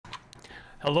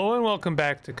Hello and welcome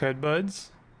back to Cud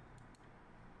Buds.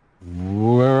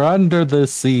 We're under the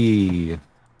sea.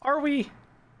 Are we?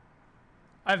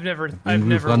 I've never I I've mean,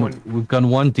 never won. we've gone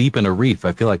one deep in a reef.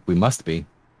 I feel like we must be.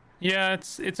 Yeah,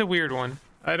 it's a weird one.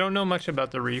 I don't know much about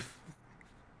the reef.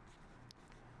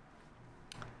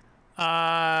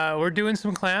 We're doing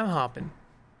some clam hopping.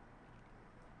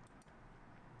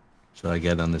 Should I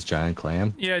get on this giant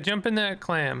clam? Yeah, jump in that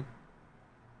clam.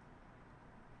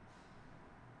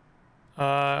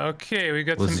 Okay, we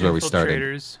got Well, some this is where we started.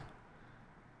 infiltrators.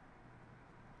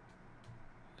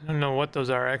 I don't know what those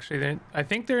are actually. I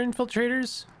think they're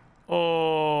infiltrators.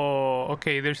 Oh,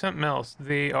 okay, there's something else.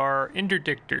 They are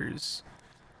interdictors.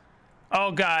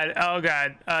 Oh god, oh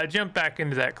god. Jump back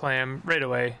into that clam right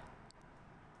away.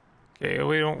 Okay,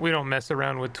 we don't mess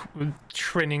around with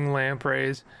training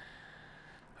lampreys.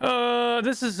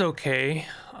 This is okay.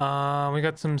 We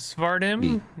got some Me.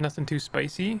 Svardim, nothing too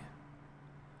spicy.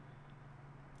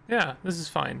 Yeah, this is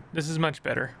fine. This is much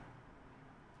better.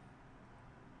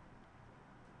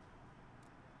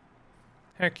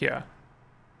 Heck yeah.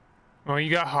 Well, you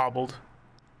got hobbled.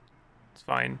 It's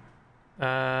fine.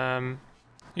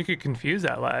 You could confuse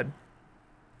that lad.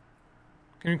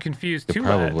 Can you confuse Could two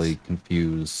probably lads?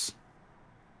 confuse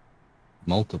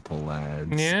multiple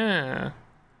lads. Yeah.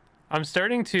 I'm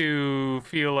starting to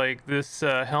feel like this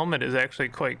helmet is actually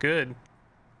quite good.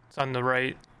 It's on the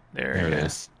right there. There it Yeah.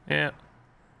 is. Yeah.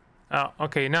 Oh,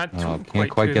 okay. Not Oh, can't quite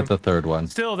quite two of get them. the third one.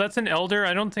 Still, that's an elder.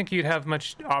 I don't think you'd have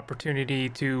much opportunity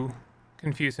to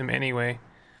confuse him anyway.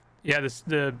 Yeah,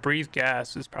 the breathe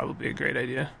gas is probably a great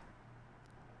idea.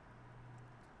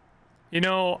 You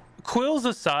know, quills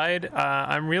aside,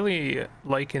 I'm really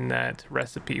liking that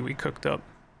recipe we cooked up.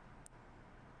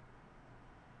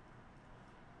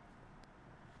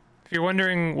 If you're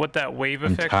wondering what that wave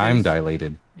And effect time is,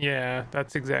 dilated. yeah,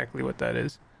 that's exactly what that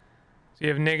is. So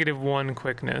you have -1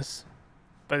 quickness,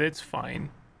 but it's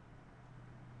fine.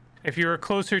 If you were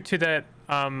closer to that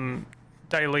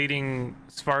dilating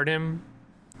Svardim,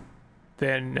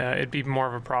 then it'd be more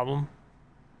of a problem.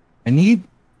 I need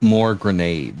more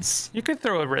grenades. You could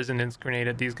throw a resonance grenade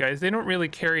at these guys. They don't really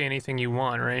carry anything you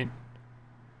want, right?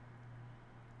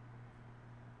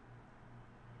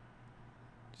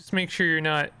 Just make sure you're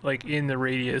not, like, in the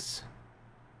radius.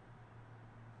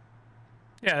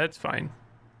 Yeah, that's fine.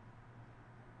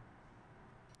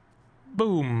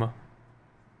 Boom.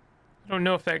 I don't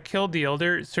know if that killed the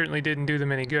elder. It certainly didn't do them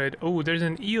any good. Oh, there's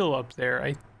an eel up there.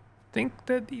 I think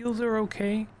that eels are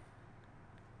okay.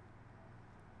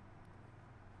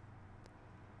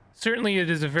 Certainly it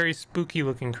is a very spooky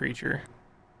looking creature.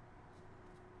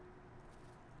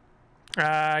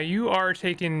 You are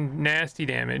taking nasty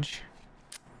damage.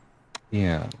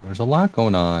 Yeah, there's a lot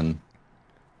going on.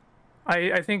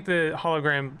 I think the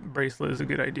hologram bracelet is a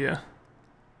good idea.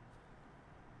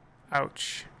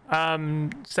 Ouch.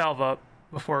 Salve up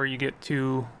before you get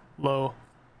too low.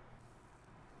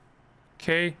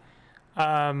 Okay.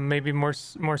 Maybe more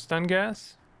stun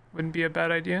gas wouldn't be a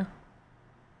bad idea.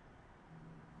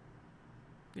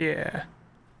 Yeah.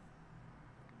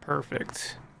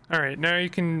 Perfect. All right, now you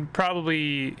can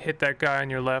probably hit that guy on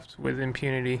your left with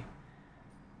impunity.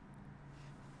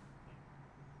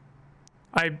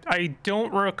 I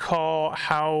don't recall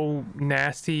how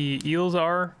nasty eels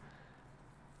are,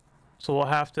 so we'll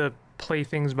have to play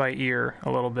things by ear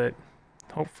a little bit.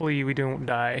 Hopefully we don't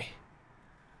die.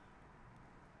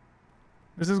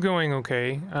 This is going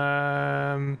okay.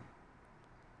 I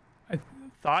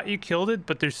thought you killed it,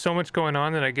 but there's so much going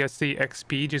on that I guess the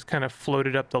XP just kind of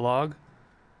floated up the log.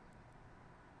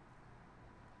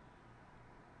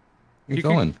 You're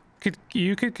going.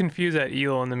 You could confuse that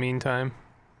eel in the meantime,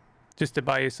 just to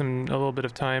buy you a little bit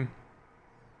of time.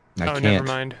 I Oh, can't. never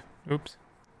mind. Oops.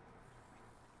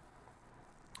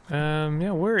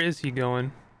 Yeah, where is he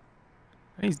going?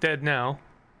 He's dead now.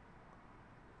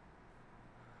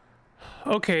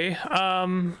 Okay,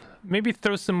 maybe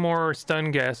throw some more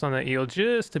stun gas on that eel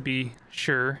just to be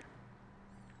sure.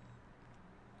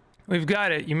 We've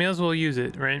got it. You may as well use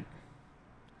it, right?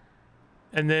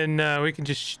 And then we can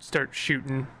just start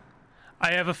shooting.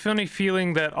 I have a funny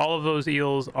feeling that all of those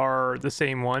eels are the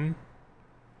same one.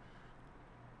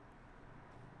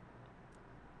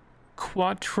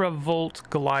 Quatravolt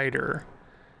glider.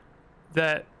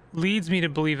 That leads me to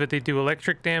believe that they do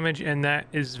electric damage, and that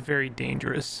is very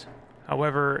dangerous.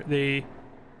 However, they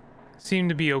seem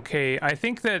to be okay. I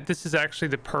think that this is actually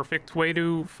the perfect way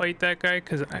to fight that guy,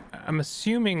 because I'm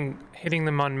assuming hitting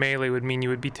them on melee would mean you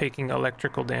would be taking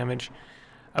electrical damage.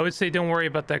 I would say don't worry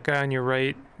about that guy on your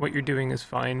right. What you're doing is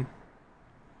fine.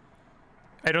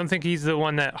 I don't think he's the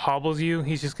one that hobbles you.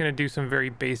 He's just going to do some very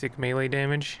basic melee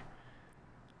damage.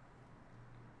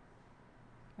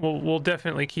 we'll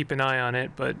definitely keep an eye on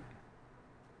it, but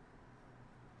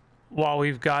while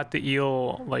we've got the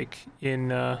eel like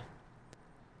in our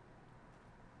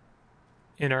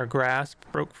grasp,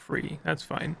 broke free. That's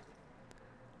fine.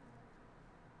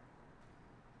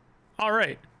 All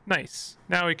right, nice.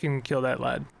 Now we can kill that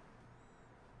lad.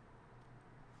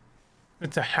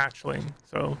 It's a hatchling,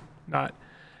 so not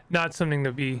something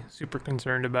to be super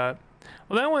concerned about.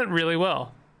 Well, that went really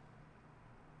well.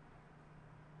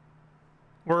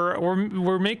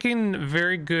 We're making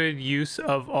very good use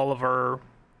of all of our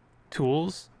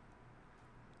tools,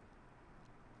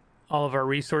 all of our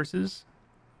resources.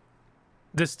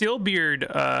 The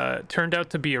Steelbeard turned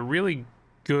out to be a really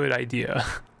good idea.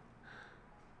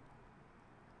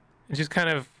 It just kind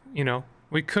of, you know,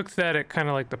 we cooked that at kind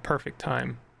of like the perfect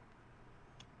time.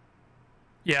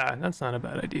 Yeah, that's not a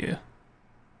bad idea.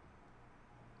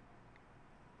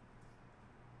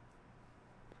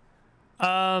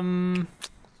 I'm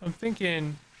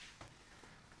thinking,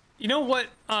 you know what?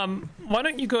 Why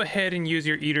don't you go ahead and use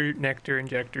your eater nectar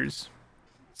injectors?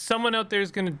 Someone out there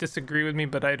is going to disagree with me,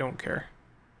 but I don't care.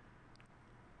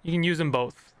 You can use them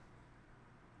both.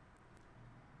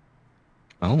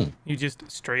 Oh. You just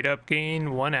straight up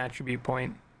gain 1 attribute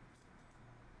point.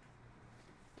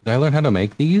 Did I learn how to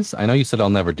make these? I know you said I'll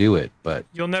never do it, but...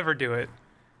 You'll never do it.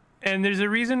 And there's a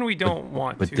reason we don't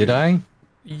want to. But did I?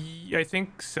 I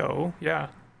think so. Yeah,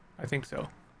 I think so.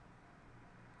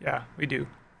 Yeah, we do.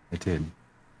 I did.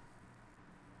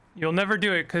 You'll never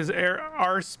do it because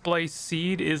our splice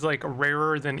seed is like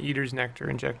rarer than Eater's Nectar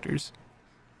injectors.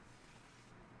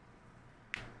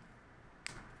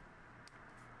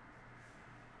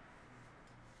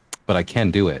 But I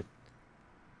can do it.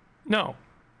 No,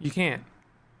 you can't.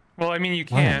 Well, I mean, you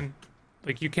can.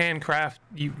 Like, you can craft.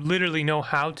 You literally know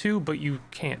how to, but you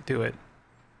can't do it.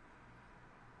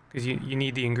 Because you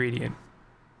need the ingredient.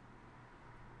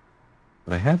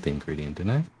 But I had the ingredient,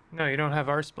 didn't I? No, you don't have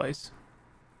our splice.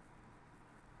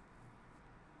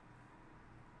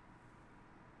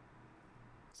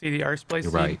 See the R splice?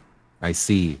 You're right. I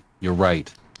see. You're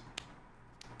right.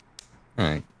 All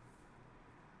right.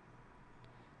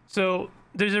 So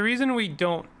there's a reason we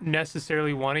don't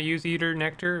necessarily want to use Eater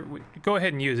Nectar. Go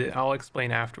ahead and use it. I'll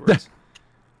explain afterwards.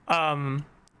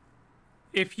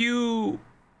 If you,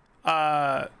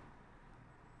 I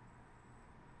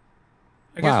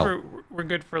guess we're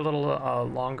good for a little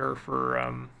longer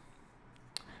for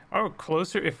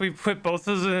closer. If we put both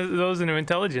of those into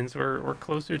intelligence, we're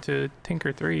closer to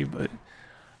Tinker 3. But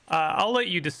I'll let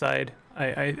you decide.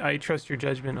 I trust your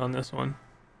judgment on this one.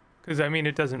 Because, I mean,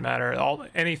 it doesn't matter.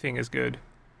 Anything is good.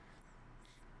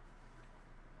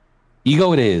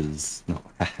 Ego it is. No.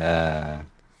 I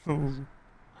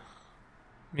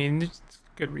mean, there's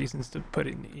good reasons to put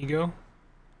it in ego.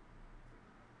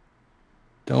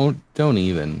 Don't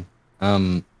even.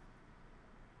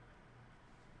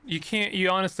 You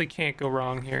honestly can't go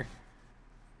wrong here.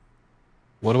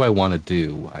 What do I want to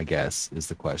do, I guess, is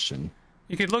the question.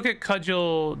 You could look at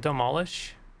Cudgel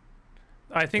Demolish.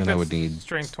 I think then that's I would need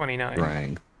strength 29.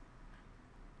 Strength.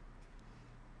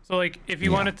 So, like, if you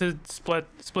wanted to split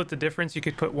the difference, you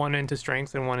could put 1 into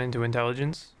strength and 1 into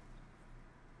intelligence.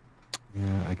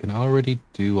 Yeah, I can already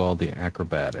do all the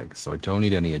acrobatics, so I don't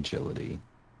need any agility.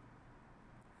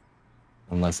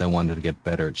 Unless I wanted to get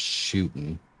better at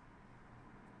shooting.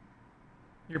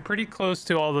 You're pretty close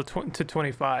to all the to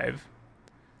 25.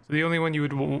 So the only one you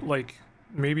would like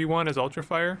maybe want is Ultra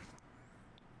Fire.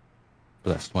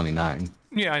 But that's 29.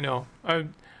 Yeah, I know.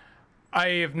 I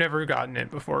have never gotten it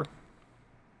before.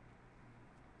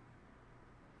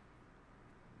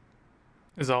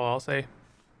 Is all I'll say.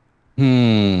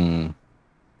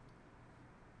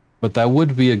 But that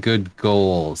would be a good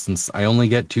goal, since I only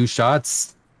get 2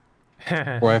 shots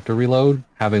before I have to reload.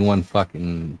 Having one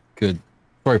fucking good...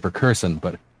 Sorry for cursing,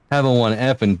 but having one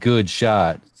effing good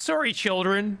shot. Sorry,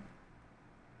 children.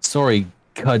 Sorry,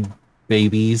 cud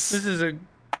babies. This is a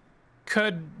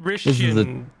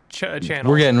Cudrician channel.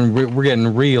 We're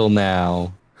getting real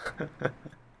now.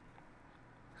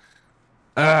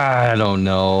 I don't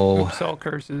know. Oops, all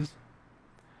curses.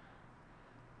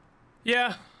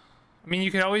 Yeah, I mean,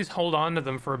 you could always hold on to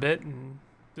them for a bit and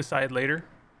decide later.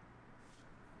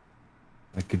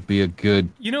 That could be a good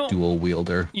dual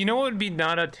wielder. You know what would be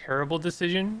not a terrible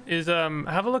decision is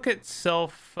have a look at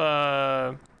self.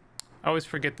 I always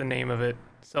forget the name of it.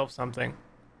 Self something.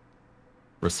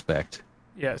 Respect.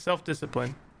 Yeah,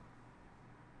 self-discipline.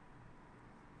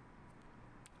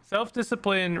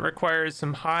 Self-discipline requires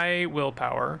some high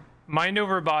willpower. Mind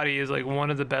over body is like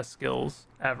one of the best skills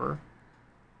ever.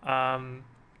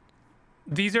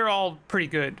 These are all pretty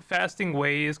good. Fasting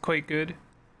way is quite good.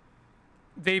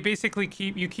 they basically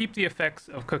keep the effects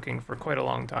of cooking for quite a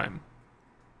long time.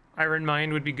 Iron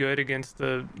Mind would be good against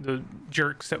the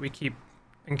jerks that we keep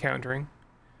encountering.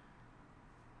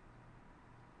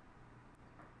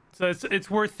 So it's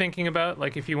worth thinking about,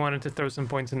 like if you wanted to throw some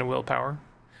points into willpower.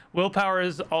 Willpower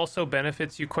also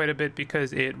benefits you quite a bit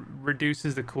because it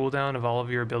reduces the cooldown of all of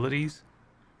your abilities.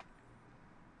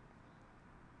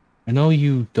 I know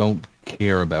you don't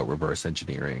care about reverse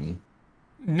engineering.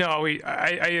 No,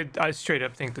 I straight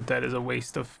up think that is a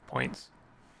waste of points.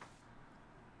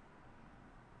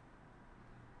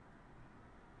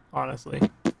 Honestly.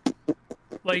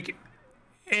 Like,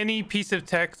 any piece of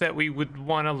tech that we would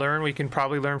want to learn, we can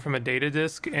probably learn from a data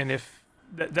disk, and if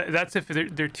that's if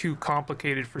they're too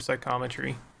complicated for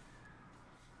psychometry.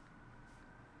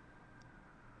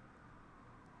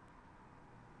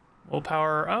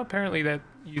 Willpower, oh, apparently that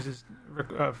uses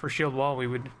for shield wall we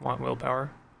would want willpower.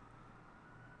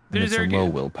 There's a low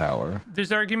willpower.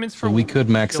 There's arguments for so we could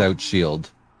max out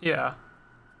shield. Yeah.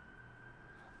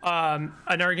 An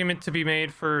argument to be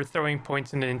made for throwing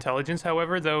points into intelligence,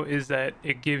 however, though, is that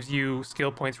it gives you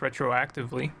skill points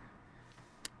retroactively.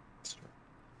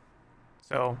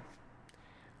 So,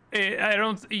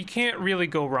 you can't really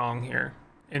go wrong here,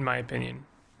 in my opinion.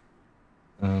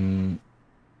 Can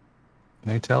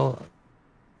I tell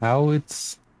how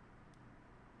it's?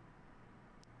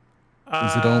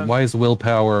 Why is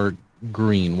willpower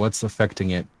green? What's affecting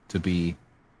it to be?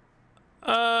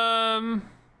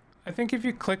 I think if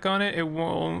you click on it, it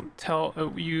won't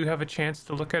tell you have a chance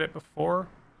to look at it before.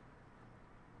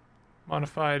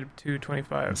 Modified to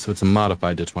 25. So it's a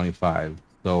modified to 25.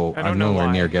 So I'm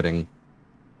nowhere near getting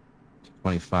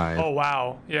 25. Oh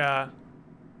wow, yeah.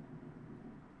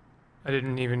 I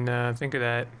didn't even think of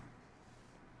that.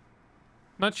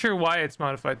 Not sure why it's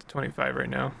modified to 25 right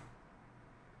now.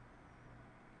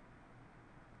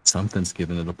 Something's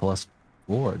giving it a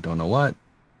 +4. Don't know what.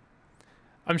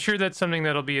 I'm sure that's something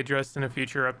that'll be addressed in a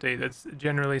future update. That's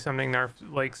generally something Narf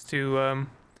likes to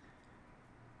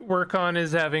work on,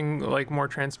 is having like more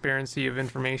transparency of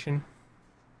information.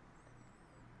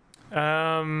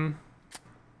 I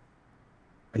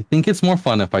think it's more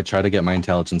fun if I try to get my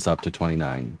intelligence up to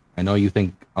 29. I know you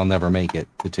think I'll never make it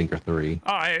to Tinker 3.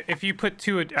 If you put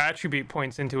 2 attribute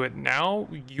points into it now,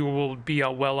 you will be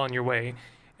well on your way.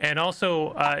 And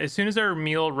also, as soon as our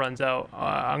meal runs out,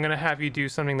 I'm going to have you do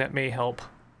something that may help.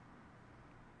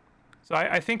 So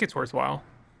I think it's worthwhile.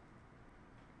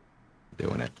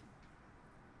 Doing it.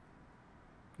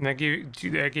 And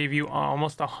that gave you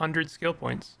almost 100 skill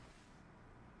points.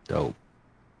 Dope.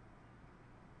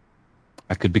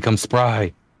 I could become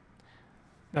spry.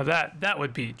 Now that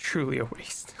would be truly a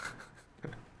waste.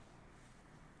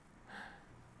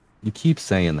 You keep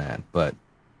saying that, but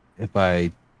if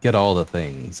I get all the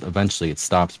things, eventually it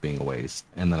stops being a waste,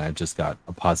 and then I've just got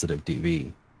a positive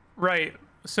DV. Right.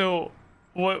 So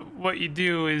what you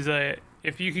do is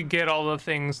if you could get all the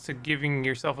things to giving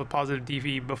yourself a positive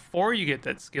DV before you get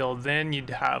that skill, then you'd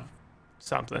have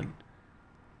something.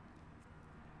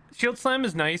 Shield Slam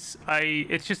is nice.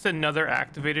 It's just another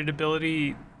activated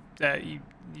ability that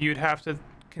you'd have to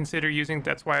consider using.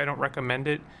 That's why I don't recommend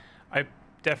it. I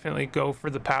definitely go for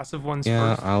the passive ones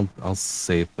first. Yeah, I'll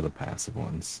save for the passive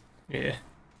ones. Yeah.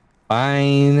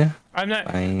 Fine. I'm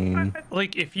not fine.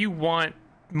 Like, if you want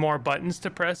more buttons to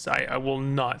press, I will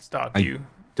not stop you.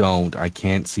 I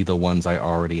can't see the ones I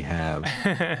already have.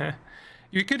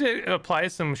 You could apply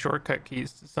some shortcut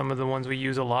keys to some of the ones we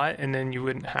use a lot, and then you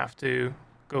wouldn't have to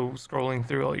go scrolling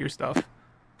through all your stuff.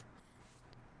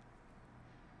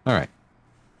 All right.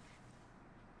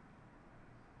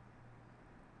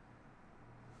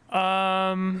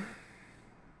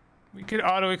 We could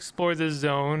auto explore the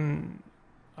zone.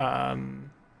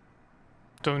 Don't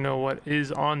know what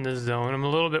is on the zone. I'm a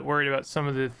little bit worried about some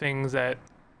of the things that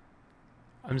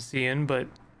I'm seeing, but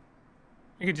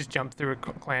you could just jump through a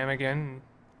clam again and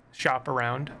shop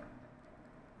around.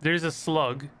 There's a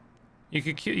slug. You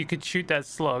could shoot that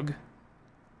slug.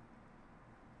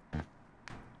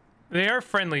 They are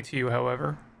friendly to you,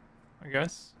 however, I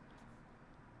guess.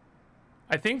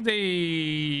 I think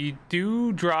they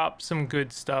do drop some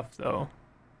good stuff, though.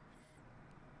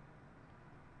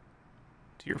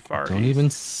 To your far east. Don't even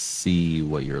see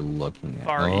what you're looking at.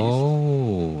 Far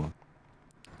east.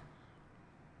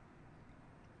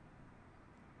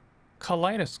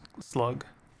 Kaleidos slug.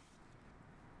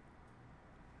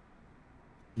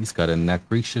 He's got a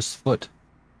nacreous foot.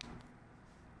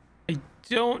 I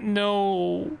don't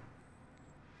know.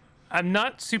 I'm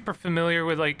not super familiar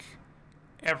with like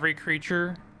every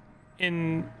creature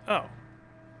in. Oh.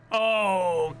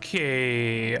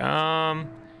 Okay.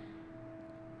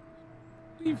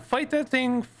 You fight that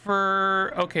thing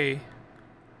for... Okay.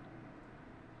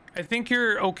 I think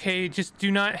you're okay. Just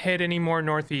do not head any more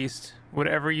northeast,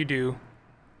 whatever you do.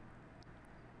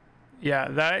 Yeah,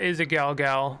 that is a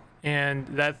Gal, and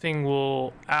that thing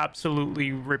will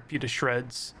absolutely rip you to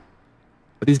shreds.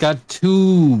 But he's got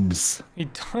tubes. He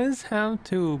does have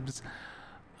tubes.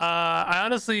 I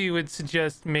honestly would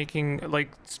suggest making,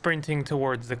 like, sprinting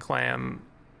towards the Clam.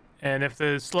 And if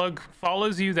the slug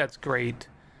follows you, that's great.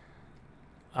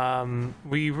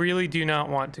 We really do not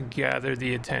want to gather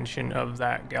the attention of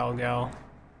that Gal. I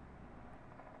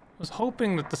was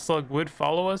hoping that the slug would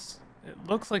follow us. It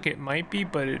looks like it might be,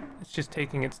 but it's just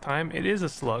taking its time. It is a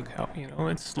slug, you know,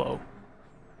 it's slow.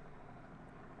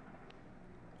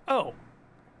 Oh.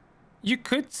 You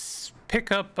could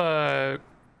pick up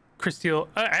Crysteel.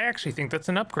 I actually think that's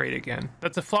an upgrade again.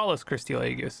 That's a flawless Crysteel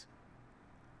Aegis.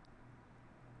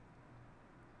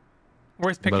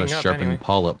 Worth picking About a up sharpened anyway.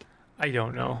 polyp. I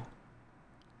don't know.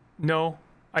 No,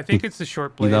 I think it's a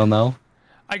short blade. You don't know?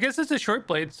 I guess it's a short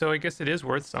blade, so I guess it is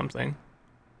worth something.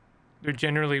 They're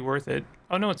generally worth it.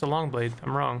 Oh no, it's a long blade.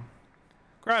 I'm wrong.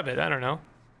 Grab it. I don't know.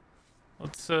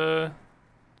 Let's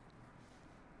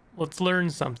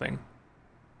learn something.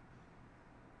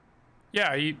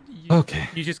 Yeah, Okay.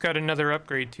 You just got another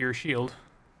upgrade to your shield.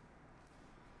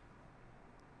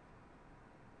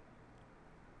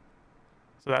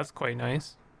 So that's quite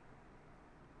nice.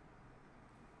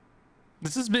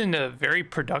 This has been a very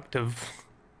productive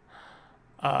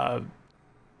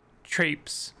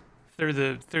traipse through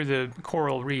the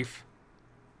coral reef.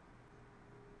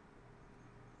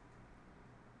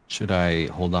 Should I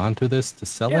hold on to this to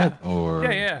sell it, or?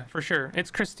 Yeah, for sure.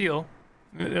 It's Crysteel.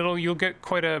 You'll get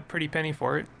quite a pretty penny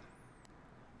for it.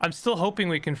 I'm still hoping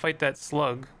we can fight that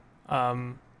slug.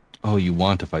 Oh, you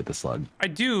want to fight the slug? I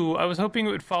do. I was hoping it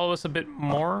would follow us a bit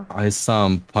more. I saw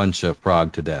him punch a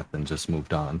frog to death and just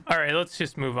moved on. All right, let's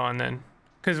just move on then,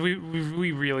 because we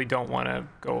really don't want to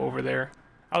go over there.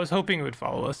 I was hoping it would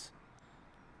follow us.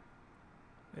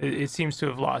 It seems to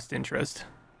have lost interest.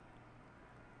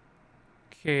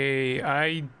 Okay,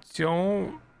 I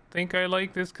don't think I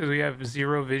like this because we have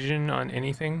 0 vision on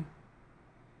anything.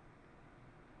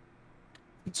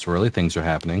 It's really things are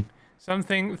happening.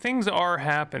 Things are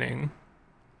happening.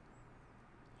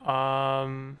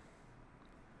 You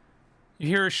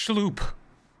hear a sloop.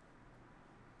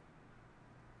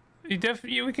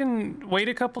 We can wait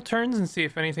a couple turns and see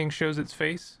if anything shows its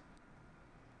face.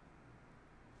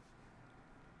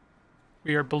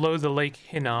 We are below the Lake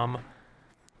Hinnom.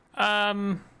 Yeah,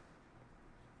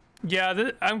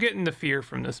 I'm getting the fear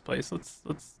from this place. Let's.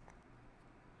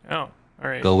 Oh, all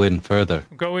right. Go in further.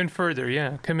 Go in further.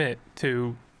 Yeah, commit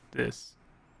to this.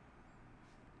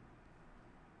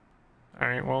 All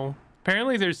right. Well,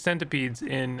 apparently there's centipedes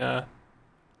in the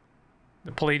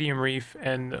Palladium Reef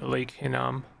and Lake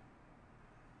Hinnom.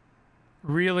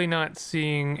 Really not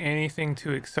seeing anything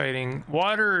too exciting.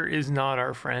 Water is not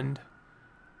our friend.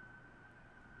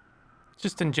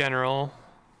 Just in general.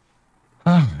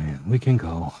 All right, we can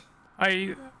go.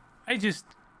 I just.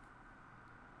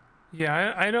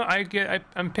 Yeah,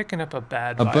 I'm picking up a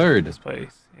bad vibe bird. in this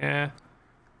place. Yeah.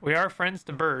 We are friends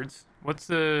to birds. What's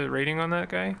the rating on that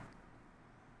guy?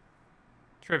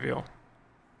 Trivial.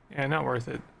 Yeah, not worth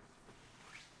it.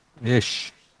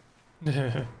 Ish.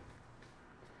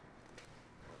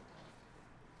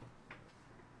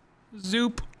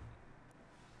 Zoop.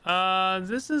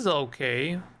 This is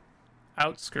okay.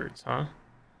 Outskirts, huh?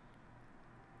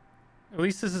 At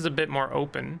least this is a bit more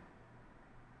open.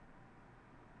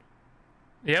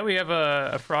 Yeah, we have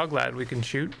a frog lad we can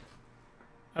shoot.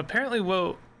 Apparently,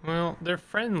 well, they're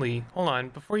friendly. Hold on,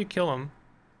 before you kill them,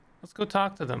 let's go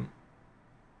talk to them.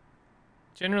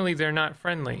 Generally, they're not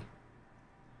friendly.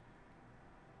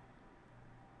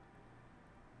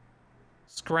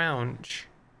 Scrounge.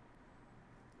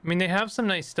 I mean, they have some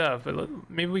nice stuff, but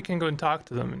maybe we can go and talk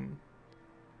to them and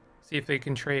see if they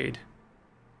can trade.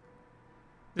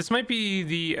 This might be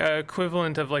the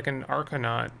equivalent of like an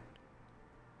Arconaut.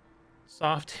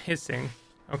 Soft hissing.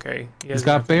 Okay. He's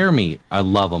got bear meat. I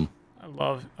love him. I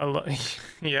love.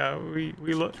 Yeah, we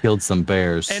look. Killed some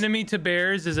bears. Enemy to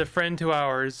bears is a friend to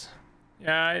ours.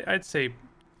 Yeah, I'd say.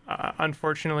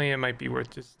 Unfortunately, it might be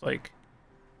worth just like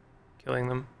killing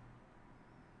them.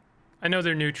 I know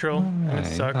they're neutral, and it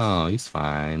sucks. Oh, he's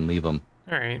fine. Leave him.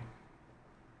 All right.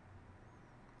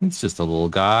 He's just a little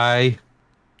guy.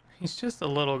 He's just a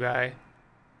little guy.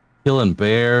 Killing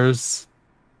bears.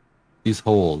 These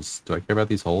holes. Do I care about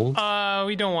these holes?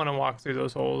 We don't want to walk through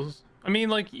those holes. I mean,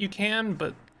 like, you can,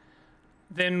 but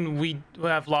then we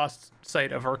have lost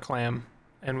sight of our clam,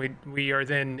 and we are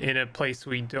then in a place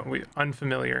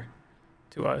unfamiliar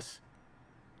to us.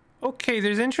 Okay,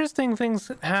 there's interesting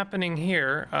things happening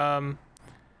here.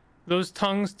 Those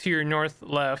tongues to your north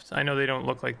left, I know they don't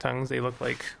look like tongues, they look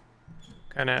like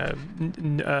kind of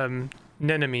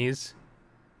anemones.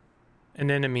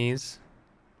 Anemones.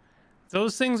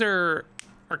 Those things are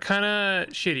kind of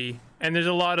shitty, and there's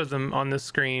a lot of them on the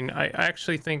screen. I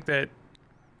actually think that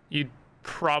you'd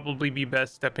probably be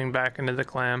best stepping back into the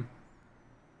clam.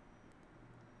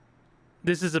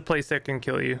 This is a place that can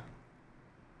kill you.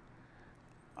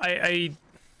 I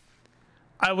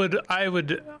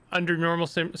would under normal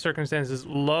circumstances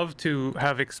love to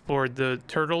have explored the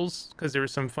turtles, because there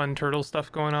was some fun turtle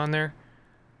stuff going on there.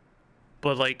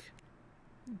 But like,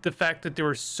 the fact that there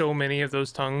were so many of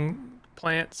those tongue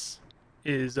plants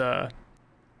is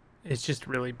it's just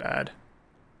really bad.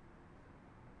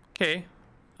 Okay,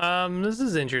 this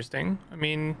is interesting. I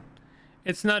mean,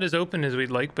 it's not as open as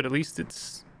we'd like, but at least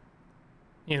it's,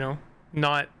 you know,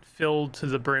 not filled to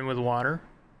the brim with water.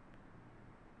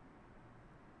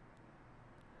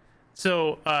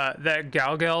 So that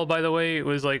Gael, by the way,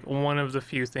 was like one of the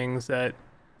few things that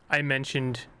I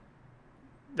mentioned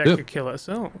that could kill us.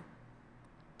 Oh,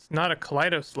 it's not a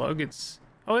Kaleido slug. It's,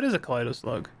 oh, it is a Kaleido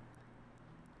slug.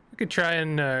 We could try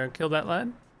and kill that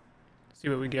lad. See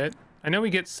what we get. I know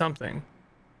we get something.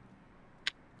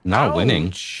 Not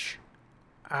winning.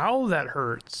 Ow, that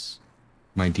hurts.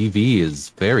 My DV is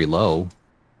very low.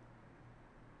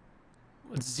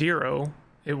 It's 0.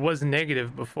 It was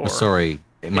negative before. Oh, sorry,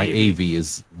 my AV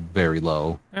is very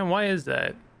low. And why is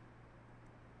that?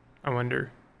 I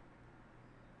wonder.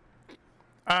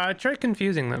 Try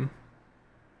confusing them.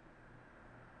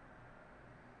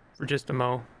 For just a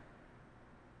mo.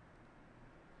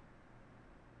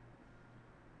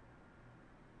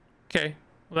 Okay,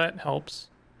 well that helps.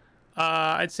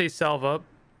 I'd say salve up.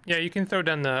 Yeah, you can throw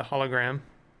down the hologram.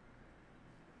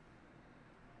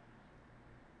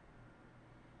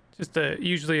 Just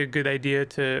usually a good idea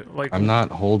to like. I'm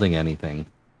not holding anything.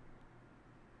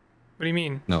 What do you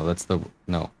mean? No,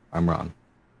 no, I'm wrong.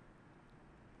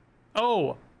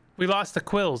 Oh, we lost the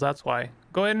quills, that's why.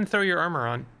 Go ahead and throw your armor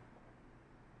on.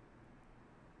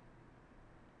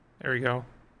 There we go.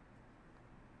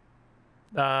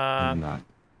 I'm not.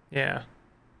 Yeah.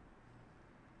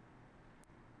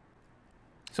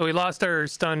 So we lost our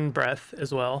stun breath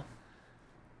as well.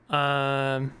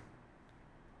 You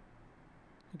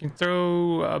can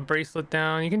throw a bracelet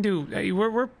down. You can do.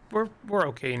 We're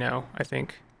okay now, I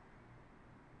think.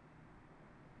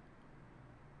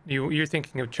 You're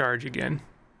thinking of charge again.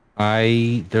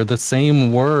 They're the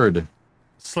same word.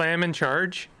 Slam and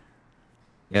charge?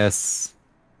 Yes.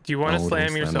 Do you want to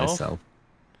slam yourself? Myself.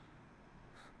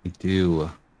 I do.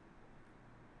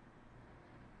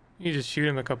 You just shoot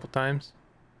him a couple times.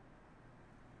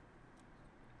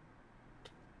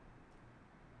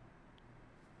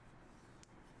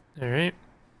 All right.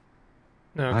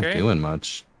 Okay. Not doing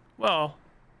much. Well,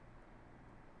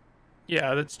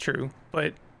 yeah, that's true,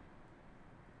 but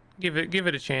give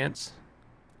it a chance.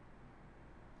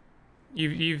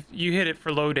 You hit it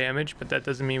for low damage, but that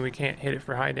doesn't mean we can't hit it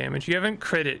for high damage. You haven't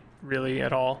crit it really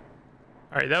at all.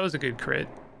 All right, that was a good crit.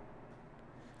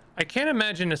 I can't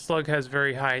imagine a slug has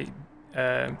very high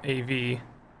AV,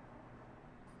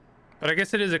 but I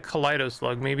guess it is a Kaleido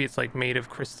slug. Maybe it's like made of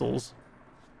crystals.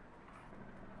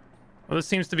 Well, this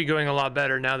seems to be going a lot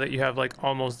better now that you have like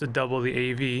almost double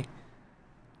the AV.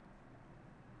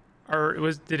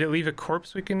 Or did it leave a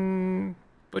corpse we can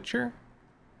butcher?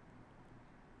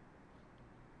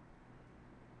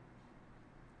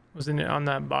 Wasn't it on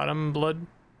that bottom blood?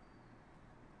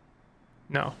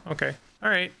 No. Okay. All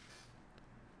right.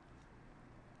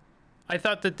 I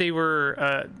thought that they were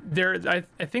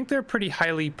I think they're a pretty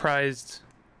highly prized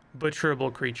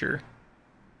butcherable creature.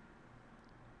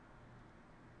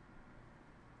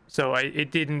 So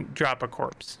it didn't drop a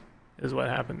corpse, is what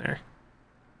happened there.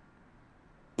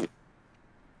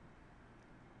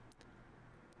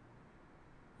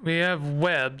 We have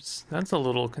webs. That's a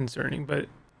little concerning, but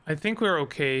I think we're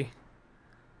okay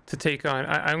to take on.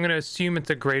 I'm going to assume it's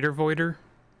a greater voider.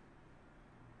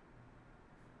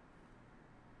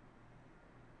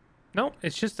 No,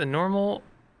 it's just a normal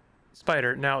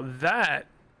spider. Now that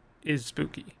is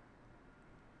spooky.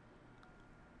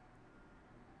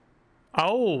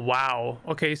 Oh, wow.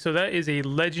 Okay, so that is a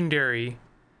legendary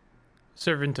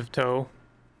Servant of Toe.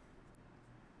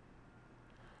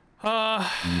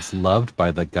 He's loved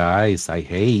by the guys I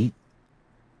hate.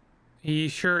 He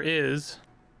sure is.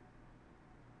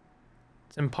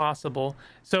 It's impossible.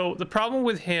 So the problem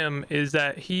with him is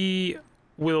that he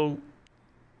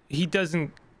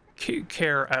doesn't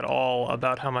care at all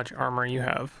about how much armor you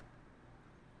have.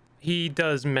 he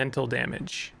does mental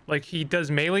damage. Like, he does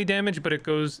melee damage, but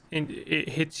it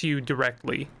hits you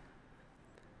directly.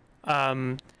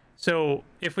 So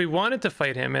if we wanted to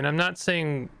fight him, and I'm not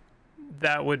saying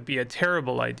that would be a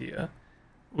terrible idea,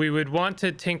 we would want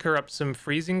to tinker up some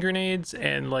freezing grenades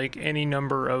and like any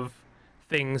number of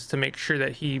things to make sure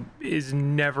that he is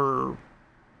never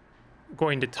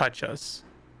going to touch us.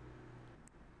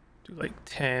 Do like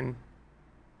 10.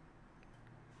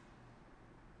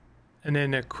 And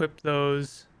then equip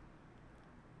those.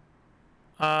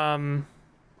 Lots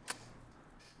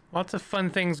of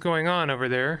fun things going on over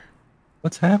there.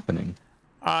 What's happening?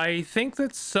 I think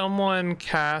that someone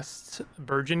cast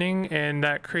burgeoning and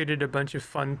that created a bunch of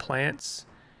fun plants.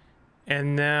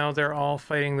 And now they're all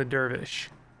fighting the dervish.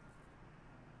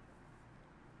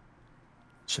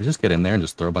 Should I just get in there and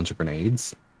just throw a bunch of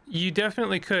grenades? You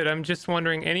definitely could. I'm just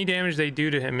wondering, any damage they do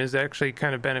to him is actually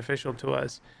kind of beneficial to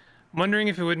us. I'm wondering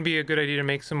if it wouldn't be a good idea to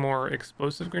make some more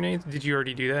explosive grenades. Did you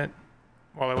already do that?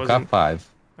 While I wasn't. I've got 5.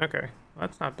 Okay, well,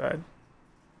 that's not bad.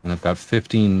 And I've got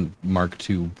 15 Mark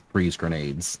II freeze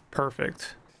grenades.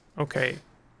 Perfect. Okay.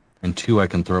 And 2 I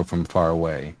can throw from far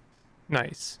away.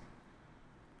 Nice.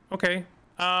 Okay.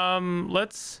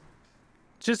 Let's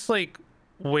just like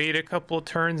wait a couple of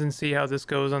turns and see how this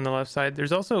goes on the left side.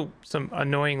 There's also some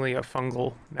annoyingly a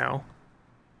fungal now.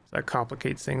 So that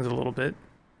complicates things a little bit.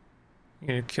 You're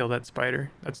gonna kill that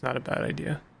spider. That's not a bad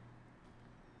idea.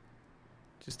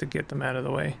 Just to get them out of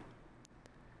the way.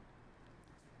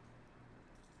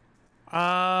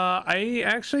 I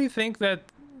actually think that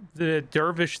the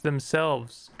dervish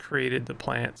themselves created the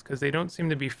plants because they don't seem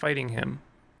to be fighting him.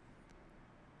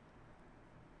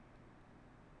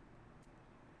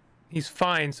 He's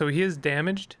fine, so he is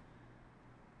damaged.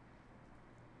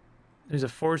 There's a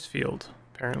force field,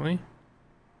 apparently.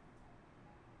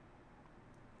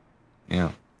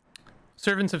 Yeah.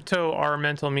 Servants of Toe are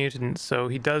mental mutants, so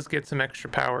he does get some extra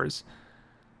powers.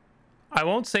 I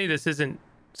won't say this isn't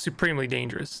supremely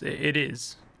dangerous. It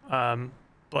is.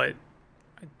 But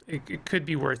it could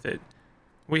be worth it.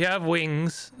 We have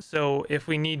wings, so if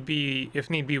need be,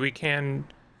 we can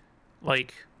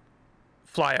like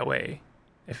fly away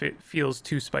if it feels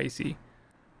too spicy.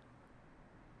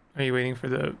 Are you waiting for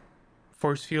the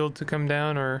force field to come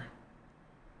down, or?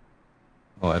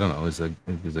 Oh, I don't know. Is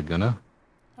it gonna?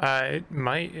 It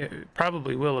might. It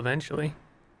probably will eventually.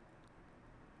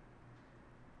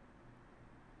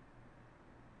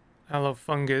 Hello,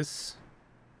 fungus.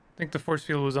 I think the force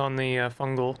field was on the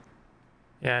fungal.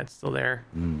 Yeah, it's still there.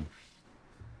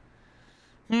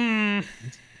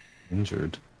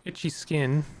 Injured. Itchy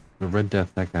skin. The Red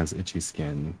Death, that guy's itchy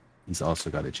skin. He's also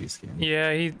got itchy skin.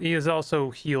 Yeah, he is also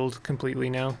healed completely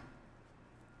now.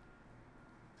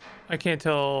 I can't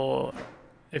tell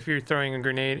if you're throwing a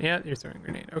grenade. Yeah, you're throwing a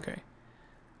grenade. Okay.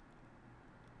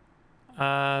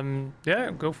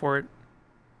 Yeah, go for it.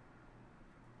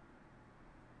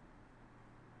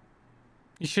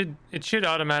 It should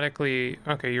automatically.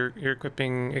 Okay, you're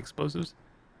equipping explosives.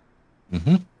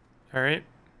 Mm-hmm. All right.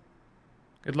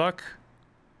 Good luck.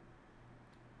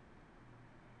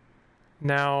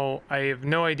 Now, I have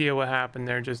no idea what happened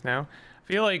there just now. I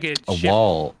feel like a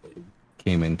wall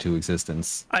came into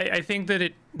existence. I think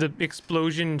that the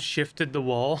explosion shifted the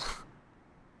wall,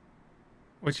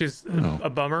 which is a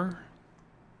bummer.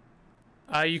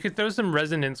 You could throw some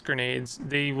resonance grenades.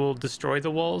 They will destroy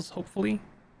the walls, hopefully.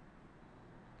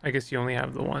 I guess you only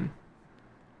have the one.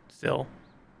 Still.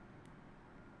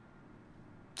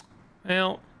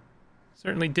 Well,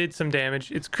 certainly did some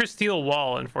damage. It's crysteel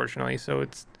wall, unfortunately, so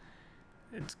it's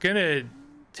gonna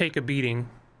take a beating.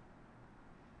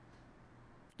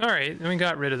 All right, then we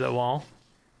got rid of the wall.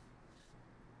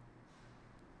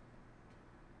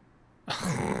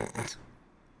 I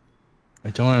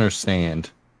don't understand.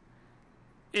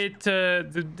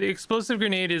 The explosive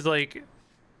grenade is like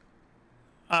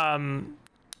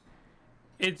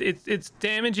it's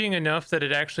damaging enough that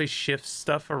it actually shifts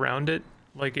stuff around it.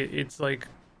 Like it's like,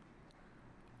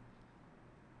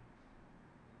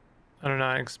 I don't know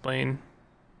how to explain.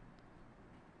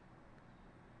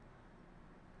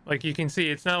 Like you can see,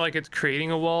 it's not like it's creating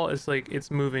a wall, it's like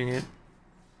it's moving it.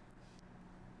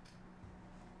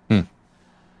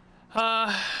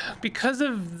 Because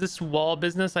of this wall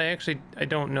business, I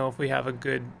don't know if we have a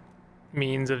good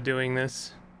means of doing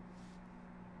this.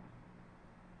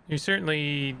 You're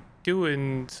certainly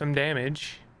doing some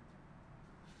damage.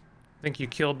 I think you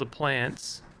killed the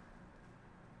plants.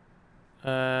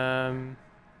 Yeah,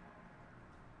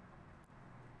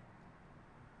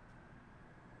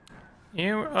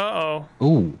 uh-oh.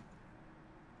 Ooh.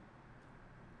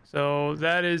 So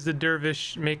that is the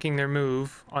dervish making their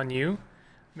move on you.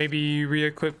 Maybe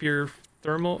re-equip your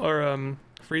thermal or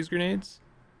freeze grenades.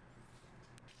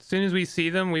 As soon as we see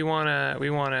them, we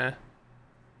wanna.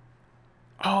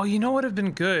 Oh, you know what would have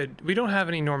been good? We don't have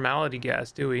any normality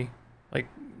gas, do we? Like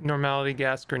normality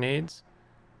gas grenades.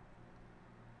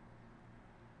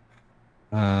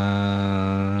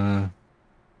 No,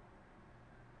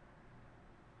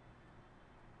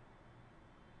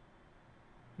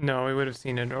 we would have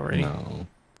seen it already. No.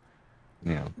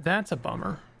 Yeah. That's a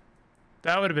bummer.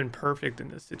 That would have been perfect in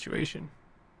this situation.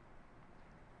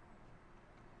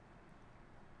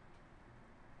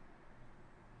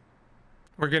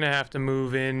 We're gonna have to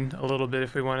move in a little bit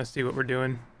if we want to see what we're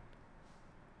doing.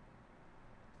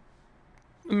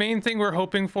 The main thing we're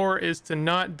hoping for is to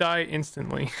not die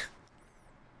instantly.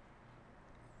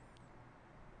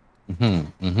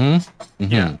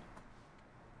 Yeah.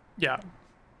 Yeah.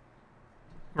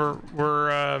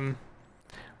 We're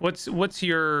what's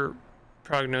your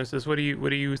prognosis? What are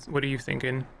you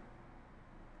thinking?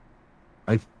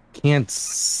 I can't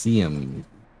see him.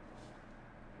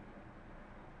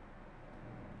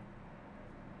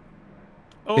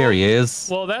 Oh, there he is.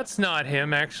 Well, that's not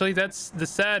him actually. That's the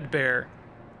sad bear.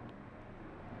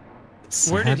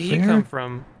 Sad Where did he bear? come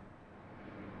from?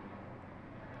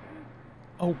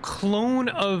 Oh, clone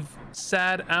of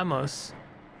Sad Amos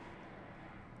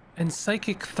and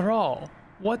Psychic Thrall.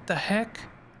 What the heck?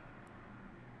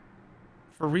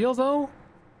 For real though?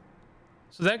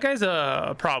 So that guy's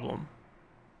a problem.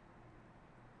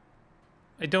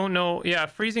 I don't know. Yeah,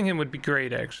 freezing him would be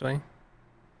great actually.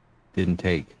 Didn't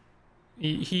take.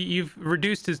 You've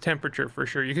reduced his temperature for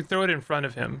sure. You could throw it in front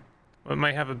of him. It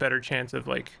might have a better chance of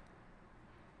like.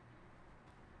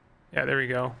 Yeah, there we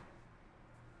go.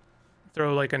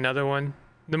 Throw like another one.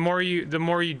 The more you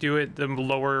do it, the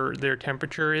lower their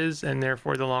temperature is, and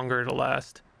therefore the longer it'll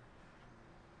last.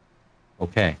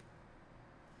 Okay.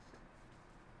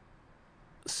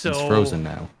 So he's frozen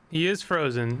now. He is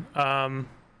frozen.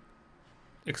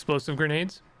 Explosive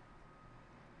grenades.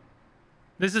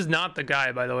 This is not the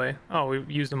guy, by the way. Oh, we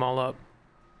used them all up.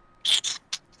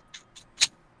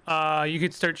 You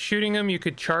could start shooting him. You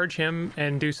could charge him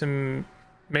and do some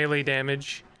melee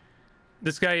damage.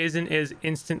 This guy isn't as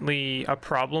instantly a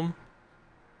problem.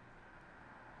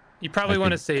 You probably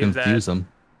want to save that. Him.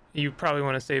 You probably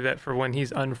want to save that for when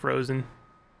he's unfrozen.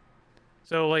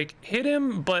 So like hit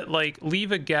him, but like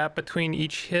leave a gap between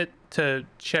each hit to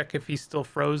check if he's still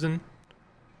frozen.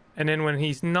 And then when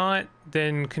he's not,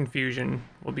 then confusion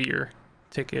will be your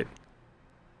ticket.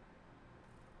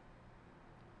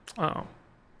 Oh,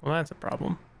 well that's a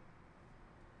problem.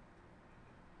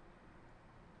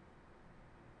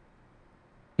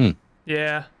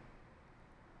 Yeah.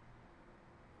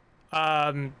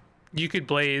 You could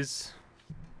blaze.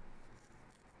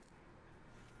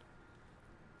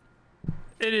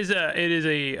 It is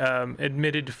a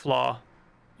admitted flaw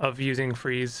of using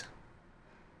freeze.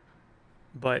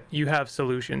 But you have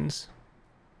solutions.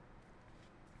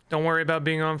 Don't worry about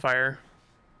being on fire.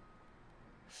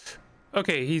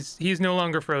 Okay, he's no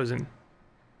longer frozen.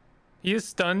 He is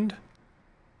stunned.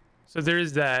 So there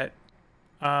is that.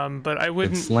 But I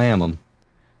wouldn't slam him.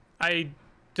 I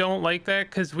don't like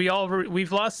that because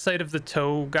we've lost sight of the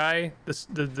Toe guy,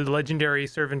 the legendary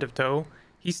servant of Toe.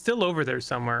 He's still over there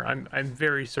somewhere. I'm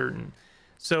very certain.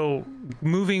 So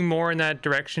moving more in that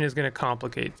direction is going to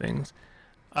complicate things.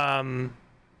 I'd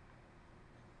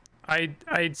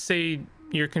say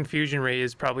your confusion ray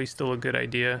is probably still a good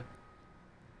idea,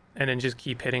 and then just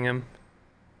keep hitting him.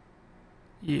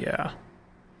 Yeah.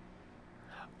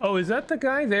 Oh, is that the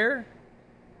guy there?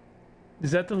 Is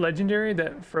that the legendary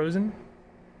that frozen?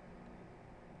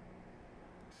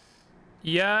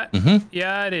 Yeah.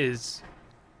 Yeah, it is.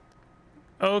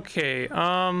 Okay.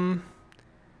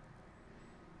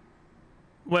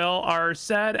 Well, our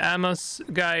Sad Amos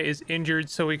guy is injured,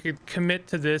 so we could commit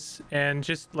to this, and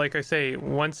just like I say,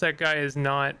 once that guy is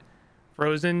not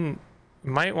frozen,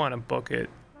 you might want to book it.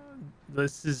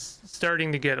 This is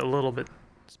starting to get a little bit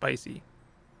spicy.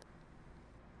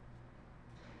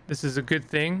 This is a good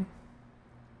thing.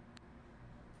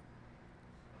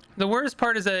 The worst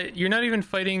part is that you're not even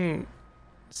fighting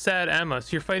Sad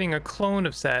Amos, you're fighting a clone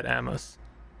of Sad Amos.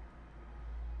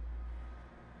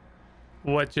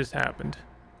 What just happened?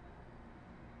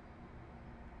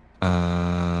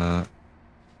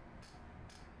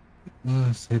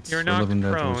 You're knocked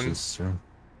prone. So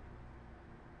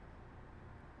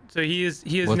he is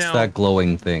What's now. What's that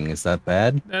glowing thing? Is that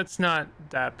bad? That's not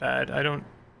that bad. I don't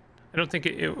think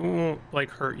it won't like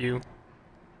hurt you.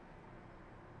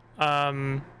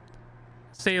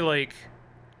 Say like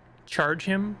charge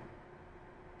him.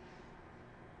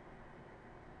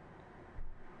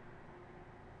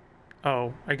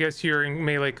 Oh, I guess you're in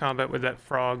melee combat with that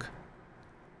frog.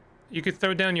 You could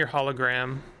throw down your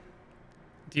hologram,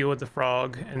 deal with the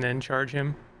frog, and then charge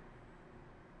him.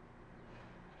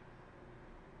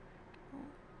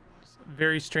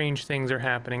 Very strange things are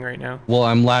happening right now. Well,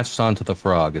 I'm latched onto the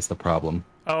frog is the problem.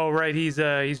 Oh, right, he's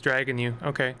dragging you.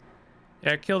 Okay.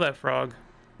 Yeah, kill that frog.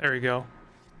 There we go.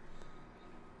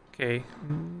 Okay,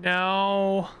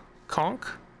 now conk.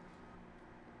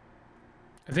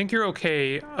 I think you're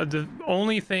okay. The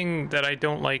only thing that I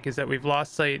don't like is that we've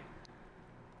lost sight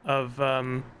of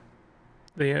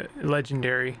the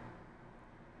legendary.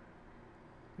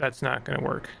 That's not gonna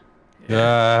work.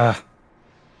 Yeah.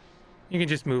 You can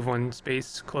just move one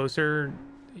space closer.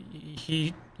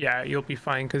 Yeah, you'll be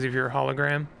fine because of your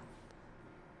hologram.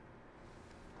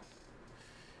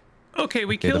 Okay,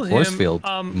 we killed the force him. field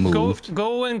moved.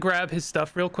 Go and grab his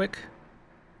stuff real quick.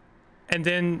 And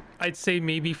then I'd say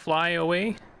maybe fly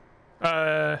away.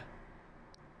 Yeah,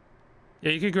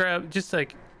 you could grab just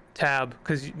like tab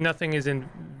because nothing is in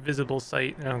visible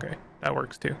sight. Okay, that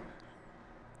works too.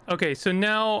 Okay, so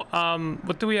now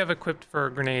what do we have equipped for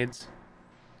grenades?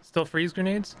 Still freeze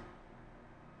grenades?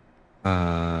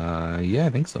 Yeah, I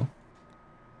think so.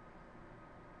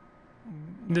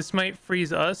 This might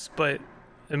freeze us, but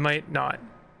it might not.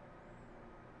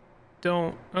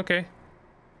 Okay.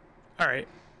 All right.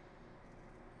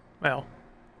 Well.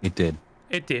 It did.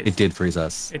 It did. It did freeze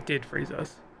us. It did freeze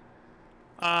us.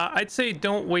 I'd say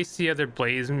don't waste the other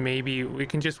blaze. Maybe we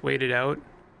can just wait it out.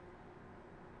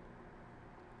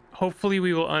 Hopefully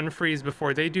we will unfreeze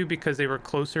before they do because they were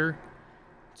closer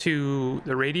to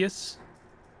the radius.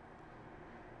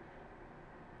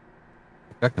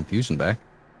 Got confusion back.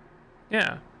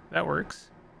 Yeah, that works.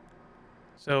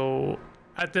 So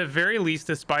at the very least,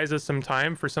 this buys us some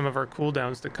time for some of our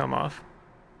cooldowns to come off.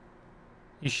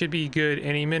 You should be good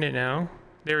any minute now.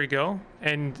 There we go.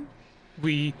 And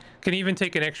we can even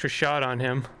take an extra shot on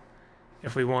him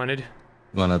if we wanted.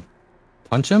 You want to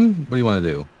punch him? What do you want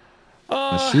to do?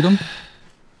 Shoot him?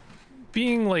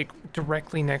 Being like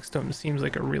directly next to him seems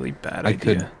like a really bad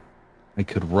idea. I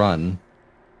could run.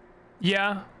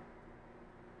 Yeah.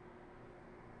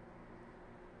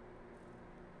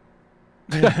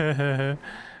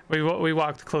 we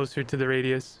walked closer to the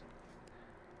radius.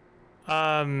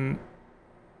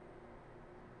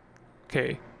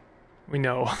 Okay. We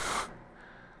know.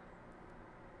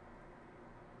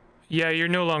 Yeah, you're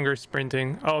no longer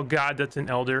sprinting. Oh god, that's an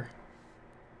elder.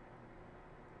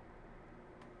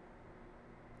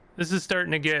 This is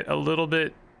starting to get a little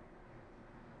bit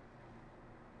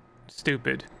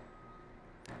stupid.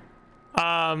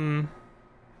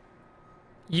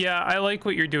 Yeah, I like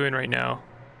what you're doing right now.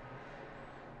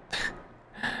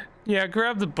 Yeah,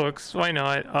 grab the books. Why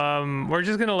not? We're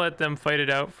just gonna let them fight it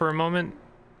out for a moment.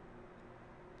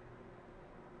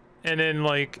 And then,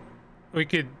 like, we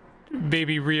could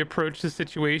maybe reapproach the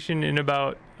situation in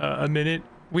about a minute.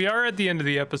 We are at the end of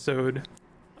the episode.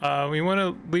 We want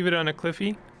to leave it on a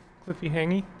cliffy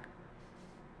hangy.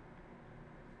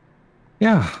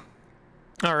 Yeah.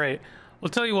 All right. Well,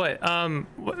 tell you what.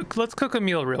 Let's cook a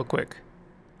meal real quick.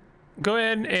 Go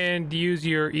ahead and use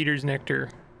your Eater's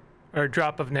Nectar, or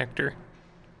drop of nectar.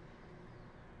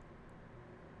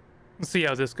 Let's see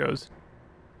how this goes.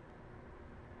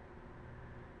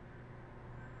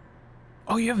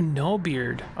 Oh, you have no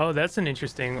beard. Oh, that's an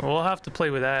interesting. We'll have to play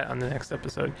with that on the next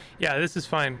episode. Yeah, this is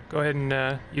fine. Go ahead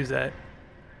and use that.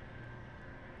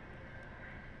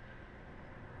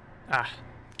 Ah.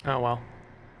 Oh, well.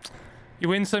 You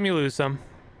win some, you lose some.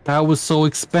 That was so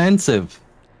expensive.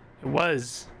 It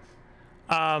was.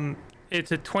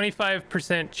 It's a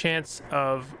 25% chance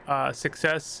of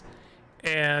success.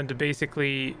 And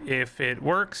basically, if it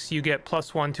works, you get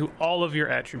 +1 to all of your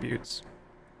attributes.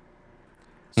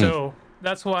 So...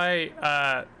 That's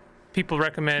why people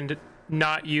recommend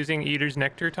not using Eater's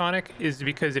Nectar tonic, is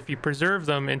because if you preserve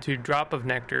them into drop of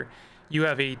nectar, you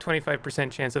have a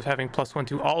 25% chance of having +1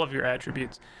 to all of your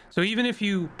attributes. So even if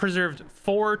you preserved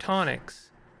 4 tonics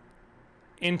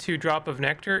into drop of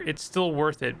nectar, it's still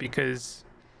worth it because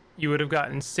you would have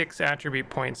gotten 6 attribute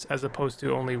points as opposed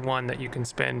to only 1 that you can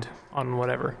spend on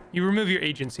whatever. You remove your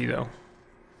agency though.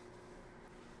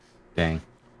 Dang.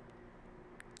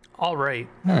 All right.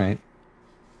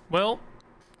 Well,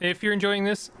 if you're enjoying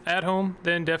this at home,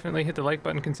 then definitely hit the like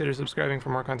button. Consider subscribing for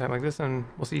more content like this, and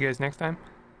we'll see you guys next time.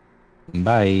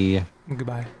 Bye.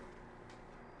 Goodbye.